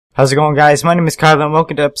How's it going, guys? My name is Kyle and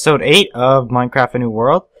welcome to episode 8 of Minecraft A New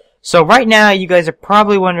World. So right now you guys are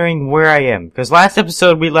probably wondering where I am, because last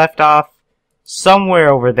episode we left off somewhere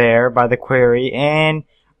over there by the quarry, and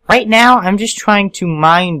right now I'm just trying to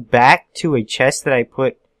mine back to a chest that I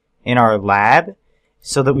put in our lab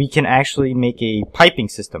so that we can actually make a piping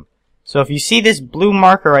system. So if you see this blue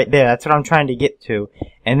marker right there, that's what I'm trying to get to,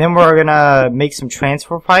 and then we're gonna make some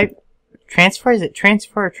transfer pipe. Transfer? Is it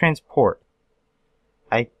transfer or transport?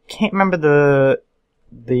 I can't remember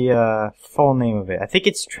the full name of it. I think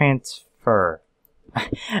it's transfer.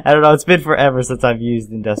 I don't know, it's been forever since I've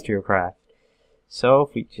used industrial craft. So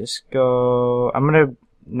if we just go, I'm gonna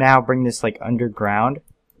now bring this like underground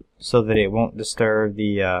so that it won't disturb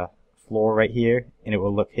the floor right here, and it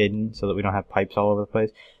will look hidden so that we don't have pipes all over the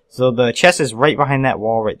place. So the chest is right behind that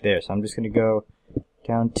wall right there. So I'm just gonna go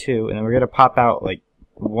down 2, and then we're gonna pop out like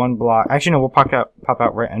 1 block. Actually, no, we'll pop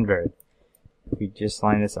out right under it. We just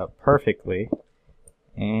line this up perfectly,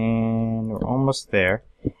 and we're almost there.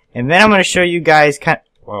 And then I'm going to show you guys I'm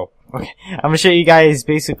going to show you guys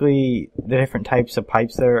basically the different types of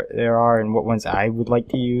pipes there are, and what ones I would like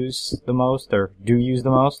to use the most, or do use the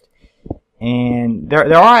most. And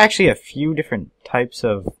there are actually a few different types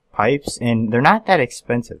of pipes, and they're not that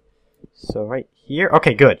expensive. So right here,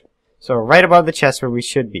 okay, good. So right above the chest where we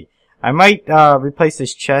should be. I might replace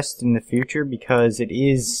this chest in the future because it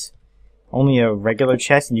is only a regular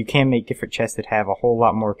chest, and you can make different chests that have a whole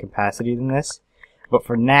lot more capacity than this. But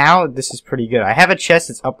for now, this is pretty good. I have a chest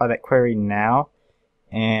that's up by that quarry now,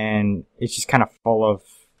 and it's just kind of full of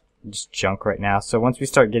just junk right now. So once we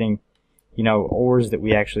start getting, you know, ores that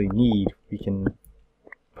we actually need, we can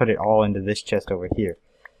put it all into this chest over here.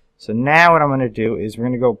 So now what I'm going to do is we're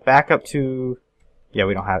going to go back up to... Yeah,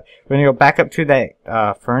 we don't have it. We're going to go back up to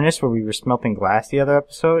that furnace where we were smelting glass the other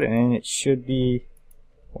episode, and it should be...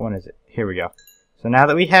 What is it? Here we go. So now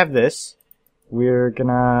that we have this, we're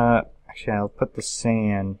gonna... Actually, I'll put the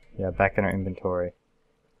sand back in our inventory.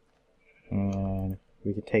 And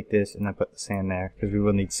we could take this and then put the sand there, because we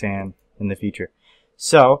will need sand in the future.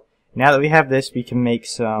 So, now that we have this, we can make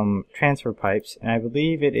some transfer pipes, and I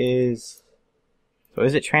believe it is... So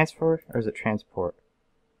is it transfer, or is it transport?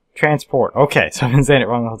 Transport. Okay, so I've been saying it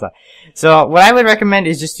wrong the whole time. So, what I would recommend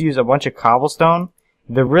is just to use a bunch of cobblestone.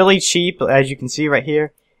 They're really cheap, as you can see right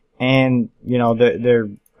here. And, you know, they're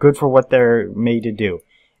good for what they're made to do.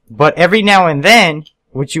 But every now and then,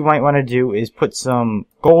 what you might want to do is put some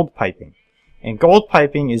gold piping. And gold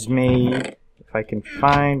piping is made, if I can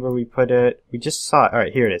find where we put it, we just saw it.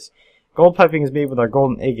 Alright, here it is. Gold piping is made with our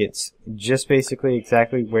golden agates, just basically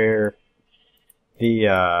exactly where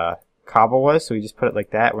the cobble was. So we just put it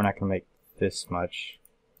like that. We're not going to make this much.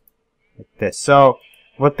 Like this. So,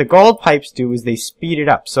 what the gold pipes do is they speed it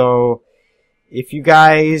up. So, if you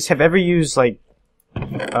guys have ever used, like,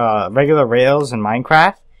 regular rails in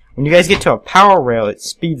Minecraft, when you guys get to a power rail, it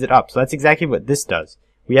speeds it up. So that's exactly what this does.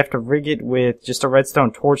 We have to rig it with just a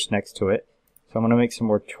redstone torch next to it. So I'm going to make some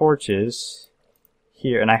more torches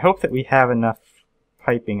here. And I hope that we have enough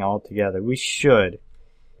piping all together. We should.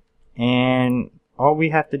 And all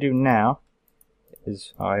we have to do now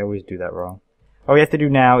is... Oh, I always do that wrong. All we have to do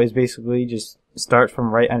now is basically just start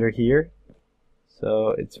from right under here.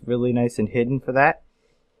 So it's really nice and hidden for that.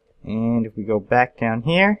 And if we go back down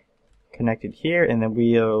here, connect it here, and then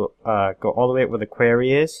we'll go all the way up where the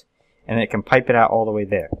quarry is, and then it can pipe it out all the way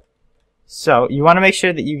there. So you want to make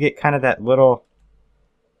sure that you get kind of that little...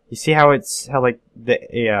 You see how like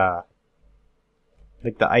the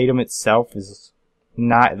item itself is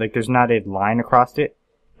not, like there's not a line across it?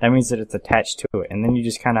 That means that it's attached to it. And then you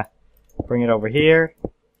just kind of bring it over here.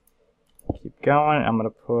 Keep going. I'm going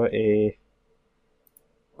to put a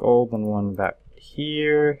golden one back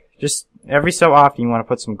here. Just every so often you want to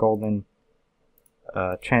put some golden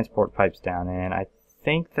transport pipes down, and I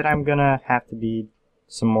think that I'm gonna have to need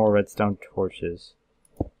some more redstone torches.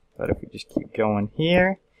 But if we just keep going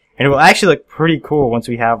here, and it will actually look pretty cool once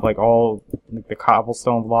we have like all like, the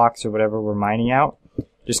cobblestone blocks or whatever we're mining out,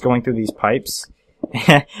 just going through these pipes.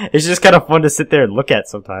 It's just kind of fun to sit there and look at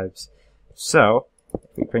sometimes. So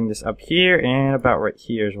if we bring this up here, and about right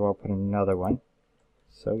here is where I'll put another one.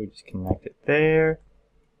 So we just connect it there.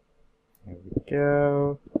 There we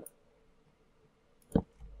go.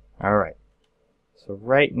 Alright. So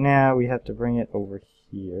right now we have to bring it over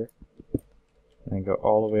here. And then go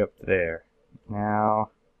all the way up there.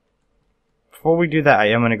 Now, before we do that, I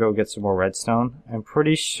am going to go get some more redstone. I'm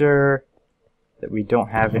pretty sure that we don't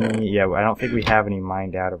have any... Yeah, I don't think we have any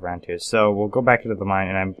mined out around here. So we'll go back into the mine,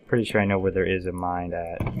 and I'm pretty sure I know where there is a mine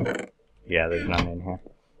at. Yeah, there's none in here.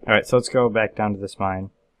 Alright, so let's go back down to this mine.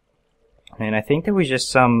 And I think there was just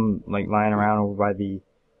some, like, lying around over by the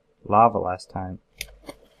lava last time.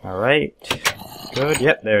 Alright. Good.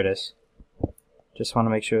 Yep, there it is. Just want to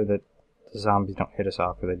make sure that the zombies don't hit us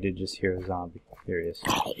off, because I did just hear a zombie. Here he is.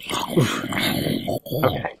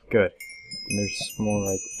 Okay, good. And there's more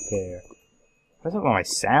right there. What's up with my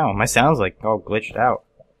sound? My sound's like all glitched out.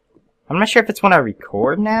 I'm not sure if it's when I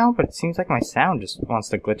record now, but it seems like my sound just wants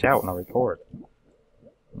to glitch out when I record.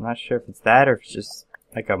 I'm not sure if it's that or if it's just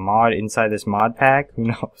like a mod inside this mod pack. Who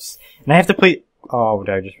knows? And I have to play... Oh,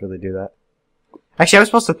 did I just really do that? Actually, I was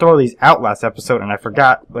supposed to throw these out last episode, and I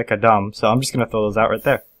forgot like a dumb, so I'm just going to throw those out right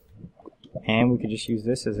there. And we could just use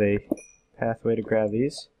this as a pathway to grab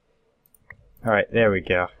these. Alright, there we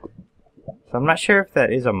go. So I'm not sure if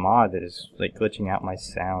that is a mod that is like glitching out my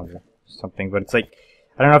sound or something, but it's like...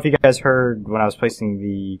 I don't know if you guys heard when I was placing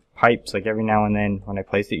the pipes, like every now and then when I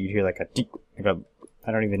placed it, you'd hear like a deep, like a,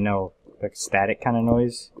 I don't even know, like static kind of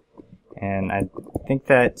noise. And I think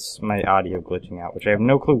that's my audio glitching out, which I have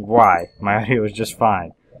no clue why. My audio is just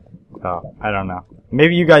fine. So, I don't know.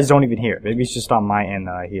 Maybe you guys don't even hear it. Maybe it's just on my end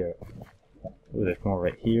that I hear it. Ooh, there's more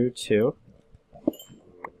right here too.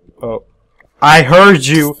 Oh. I heard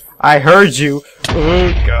you! I heard you!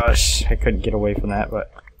 Oh gosh, I couldn't get away from that,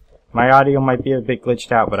 but... My audio might be a bit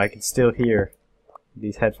glitched out, but I can still hear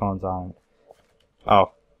these headphones on.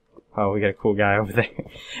 Oh. Oh, we got a cool guy over there.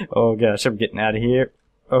 Oh gosh, I'm getting out of here.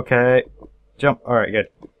 Okay. Jump. Alright, good.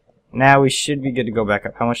 Now we should be good to go back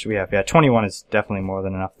up. How much do we have? Yeah, 21 is definitely more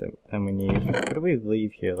than enough than we need. What did we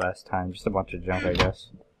leave here last time? Just a bunch of junk, I guess.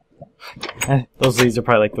 Those leaves are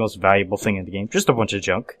probably like the most valuable thing in the game. Just a bunch of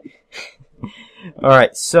junk.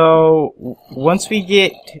 Alright, so once we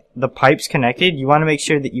get the pipes connected, you want to make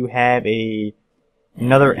sure that you have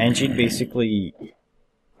another engine, basically,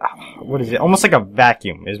 what is it? Almost like a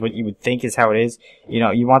vacuum is what you would think is how it is. You know,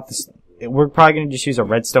 you want this, we're probably going to just use a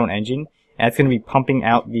redstone engine, and it's going to be pumping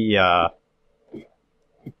out what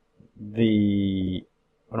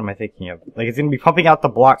am I thinking of? Like, it's going to be pumping out the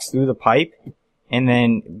blocks through the pipe, and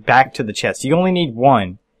then back to the chest. You only need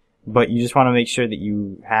one. But you just want to make sure that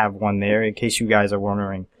you have one there in case you guys are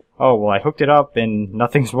wondering, oh, well, I hooked it up and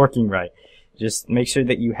nothing's working right. Just make sure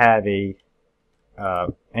that you have a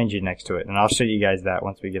engine next to it, and I'll show you guys that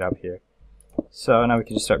once we get up here. So now we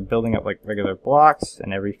can just start building up like regular blocks,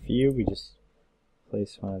 and every few we just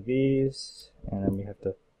place one of these, and then we have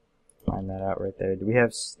to find that out right there. Do we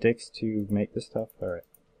have sticks to make this stuff? Alright.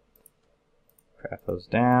 Craft those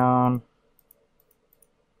down.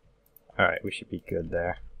 Alright, we should be good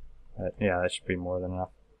there. Yeah, that should be more than enough.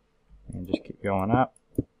 And just keep going up.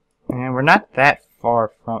 And we're not that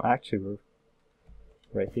far from... Actually, we're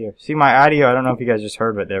right here. See, my audio, I don't know if you guys just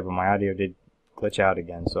heard it there, but my audio did glitch out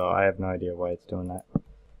again, so I have no idea why it's doing that.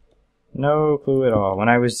 No clue at all. When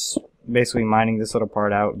I was basically mining this little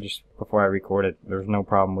part out just before I recorded, there was no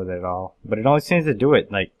problem with it at all. But it only seems to do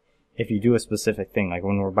it, like, if you do a specific thing. Like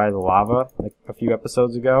when we're by the lava, like a few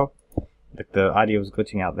episodes ago, like the audio was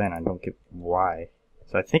glitching out then. I don't get why.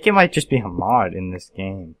 So I think it might just be a mod in this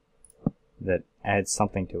game that adds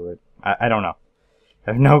something to it. I don't know.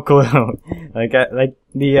 I have no clue. like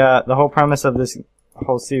the whole premise of this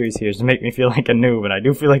whole series here is to make me feel like a noob, and I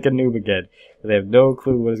do feel like a noob again. They have no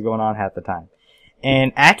clue what is going on half the time.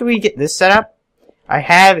 And after we get this set up, I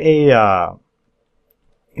have a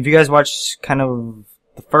if you guys watched kind of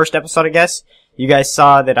the first episode, I guess, you guys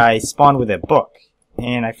saw that I spawned with a book.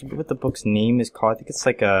 And I forget what the book's name is called. I think it's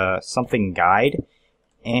like a something guide.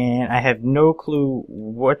 And I have no clue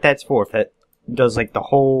what that's for. If that does like the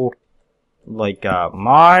whole like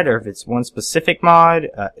mod, or if it's one specific mod.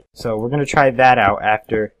 So we're gonna try that out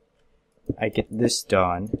after I get this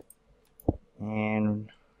done. And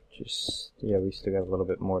just yeah, we still got a little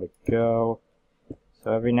bit more to go.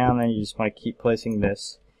 So every now and then you just want to keep placing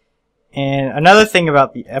this. And another thing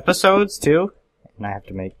about the episodes too, and I have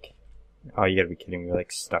to make. Oh, you gotta be kidding me! We're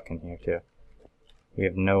like stuck in here too. We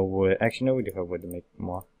have no wood. Actually, no, we do have wood to make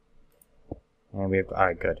more. And we have,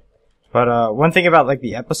 alright, good. But, one thing about, like,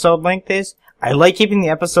 the episode length is, I like keeping the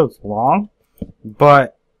episodes long,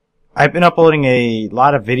 but I've been uploading a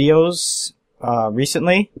lot of videos,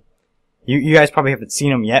 recently. You guys probably haven't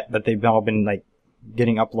seen them yet, but they've all been, like,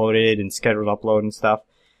 getting uploaded and scheduled upload and stuff.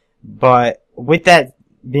 But, with that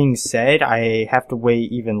being said, I have to wait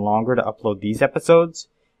even longer to upload these episodes.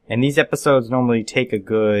 And these episodes normally take a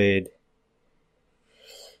good...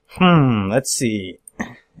 let's see.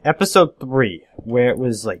 Episode 3, where it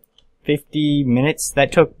was like 50 minutes,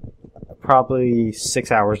 that took probably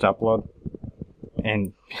 6 hours to upload.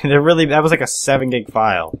 And that was like a 7 gig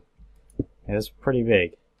file. It was pretty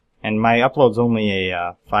big. And my upload's only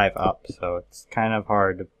a 5 up, so it's kind of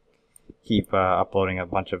hard to keep uploading a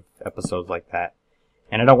bunch of episodes like that.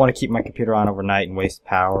 And I don't want to keep my computer on overnight and waste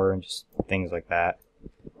power and just things like that.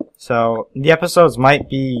 So, the episodes might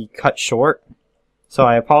be cut short. So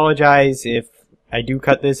I apologize if I do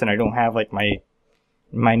cut this and I don't have like my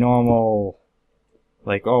normal,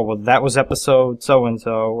 like, oh, well, that was episode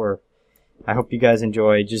so-and-so, or I hope you guys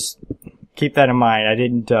enjoyed. Just keep that in mind. I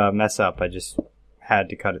didn't mess up. I just had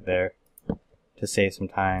to cut it there to save some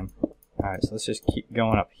time. Alright, so let's just keep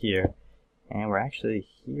going up here. And we're actually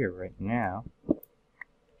here right now.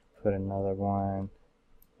 Put another one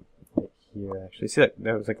right here, actually. See,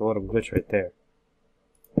 that was like a little glitch right there.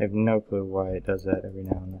 I have no clue why it does that every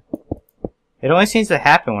now and then. It only seems to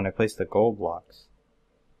happen when I place the gold blocks.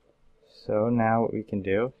 So now what we can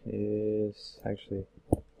do is, actually,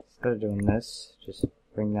 instead of doing this, just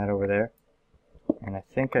bring that over there. And I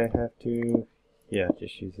think I have to, yeah,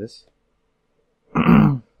 just use this.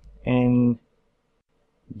 And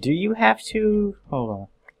do you have to, hold on.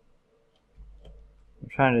 I'm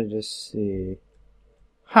trying to just see.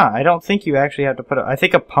 Huh, I don't think you actually have to put I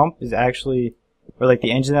think a pump is actually, or like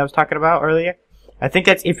the engine that I was talking about earlier. I think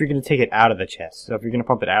that's if you're going to take it out of the chest. So if you're going to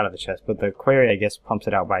pump it out of the chest. But the quarry, I guess, pumps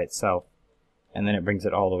it out by itself. And then it brings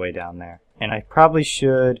it all the way down there. And I probably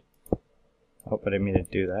should, oh, but I didn't mean to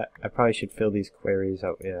do that. I probably should fill these quarries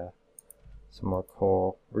out, yeah. Some more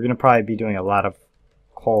coal. We're going to probably be doing a lot of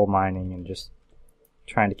coal mining and just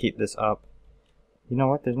trying to keep this up. You know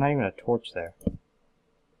what? There's not even a torch there.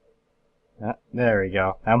 There we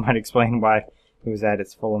go. That might explain why it was at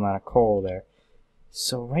its full amount of coal there.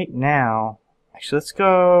 So right now, actually let's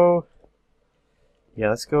go, yeah,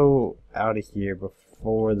 let's go out of here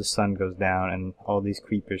before the sun goes down and all these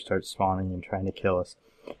creepers start spawning and trying to kill us.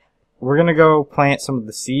 We're gonna go plant some of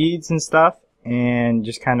the seeds and stuff and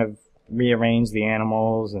just kind of rearrange the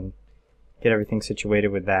animals and get everything situated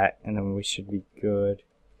with that, and then we should be good.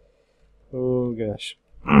 Oh gosh.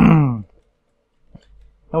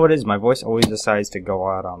 Oh, what is? My voice always decides to go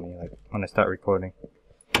out on me, like, when I start recording.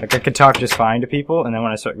 Like, I could talk just fine to people, and then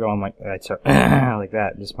when I start going, like, I start, like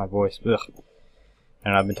that, just my voice, ugh.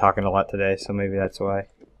 And I've been talking a lot today, so maybe that's why.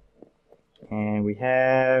 And we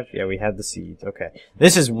have, yeah, we have the seeds, okay.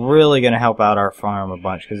 This is really gonna help out our farm a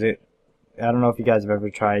bunch, because I don't know if you guys have ever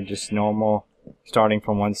tried just normal, starting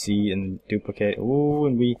from one seed and duplicate. Ooh,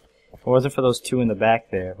 and it wasn't for those two in the back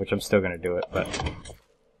there, which I'm still gonna do it, but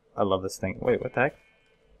I love this thing. Wait, what the heck?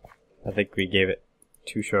 I think we gave it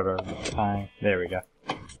too short of a time. There we go.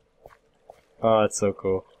 Oh, it's so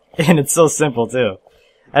cool. And it's so simple, too.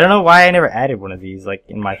 I don't know why I never added one of these, like,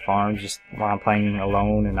 in my farm, just while I'm playing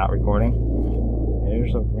alone and not recording.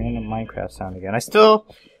 There's a random Minecraft sound again. Well,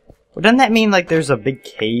 doesn't that mean, like, there's a big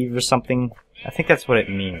cave or something? I think that's what it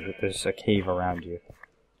means, that there's a cave around you.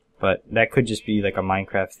 But that could just be, like, a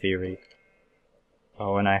Minecraft theory.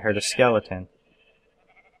 Oh, and I heard a skeleton.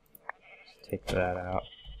 Let's take that out.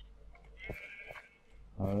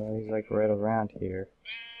 Oh, he's like right around here.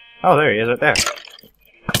 Oh, there he is right there.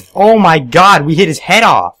 Oh my god, we hit his head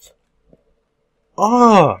off!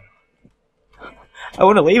 Oh! I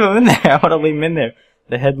want to leave him in there. I want to leave him in there.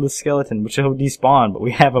 The headless skeleton, which will despawn, but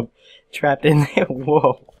we have him trapped in there.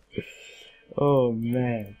 Whoa. Oh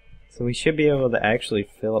man. So we should be able to actually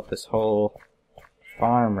fill up this whole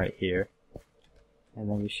farm right here. And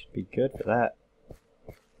then we should be good for that.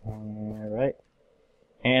 Alright.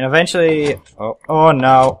 And eventually, oh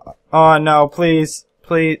no, please.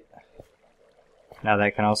 Now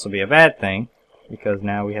that can also be a bad thing, because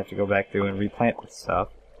now we have to go back through and replant this stuff.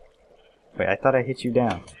 Wait, I thought I hit you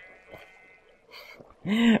down.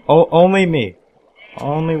 Oh, only me.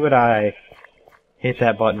 Only would I hit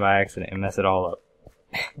that button by accident and mess it all up.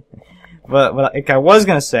 But like I was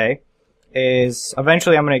gonna say, is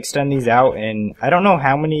eventually I'm gonna extend these out, and I don't know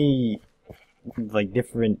how many, like,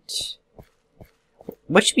 different,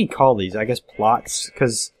 what should we call these? I guess plots,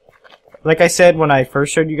 because, like I said when I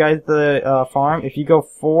first showed you guys the farm, if you go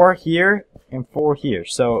 4 here and 4 here,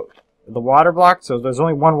 so the water block, so there's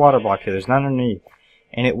only one water block here, there's none underneath,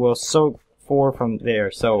 and it will soak 4 from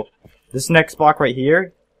there, so this next block right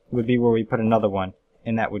here would be where we put another one,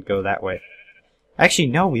 and that would go that way. Actually,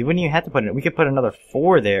 no, we wouldn't even have to put it, we could put another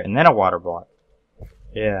 4 there, and then a water block.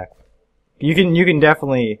 Yeah. You can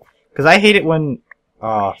definitely, because I hate it when,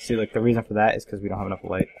 oh, see, like, the reason for that is because we don't have enough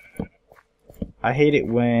light. I hate it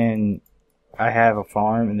when I have a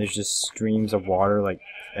farm and there's just streams of water, like,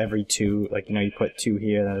 every 2, like, you know, you put 2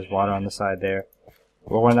 here, then there's water on the side there.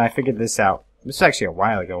 Well, when I figured this out, this was actually a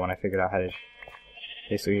while ago when I figured out how to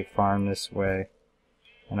basically farm this way.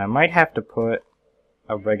 And I might have to put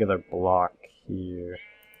a regular block here.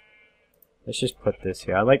 Let's just put this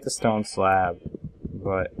here. I like the stone slab,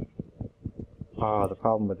 but, oh, the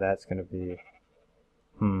problem with that's gonna be,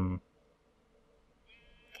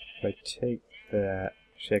 if I take that,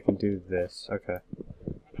 actually I can do this. Okay.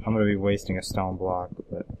 I'm gonna be wasting a stone block,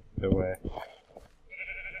 but either way.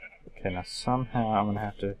 Okay, now somehow I'm gonna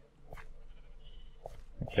have to...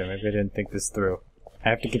 Okay, maybe I didn't think this through. I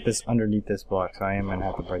have to get this underneath this block, so I am gonna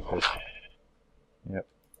have to break this. Yep.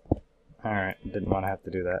 Alright, didn't want to have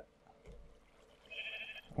to do that.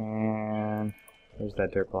 And... where's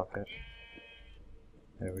that dirt block at?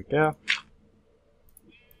 There we go.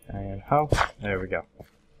 And ho, there we go.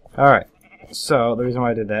 Alright, so the reason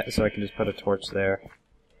why I did that is so I can just put a torch there,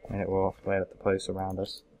 and it will light up the place around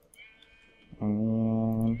us.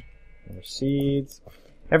 And more seeds.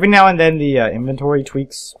 Every now and then the inventory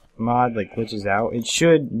tweaks mod like glitches out. It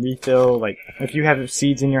should refill, like, if you have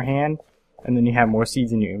seeds in your hand, and then you have more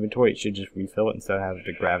seeds in your inventory, it should just refill it instead of having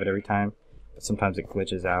to grab it every time. But sometimes it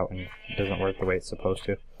glitches out and it doesn't work the way it's supposed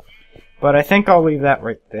to. But I think I'll leave that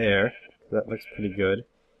right there. That looks pretty good.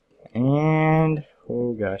 And...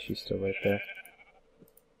 oh gosh, he's still right there.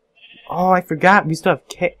 Oh, I forgot! We still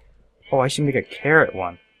have oh, I should make a carrot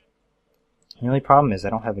one. The only problem is I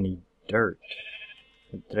don't have any dirt.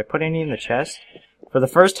 Did I put any in the chest? For the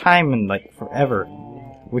first time in, like, forever,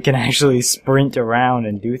 we can actually sprint around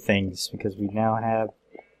and do things because we now have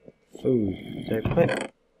food. Did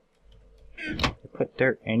I put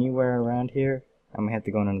dirt anywhere around here? I'm gonna have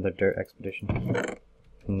to go on another dirt expedition.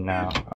 No.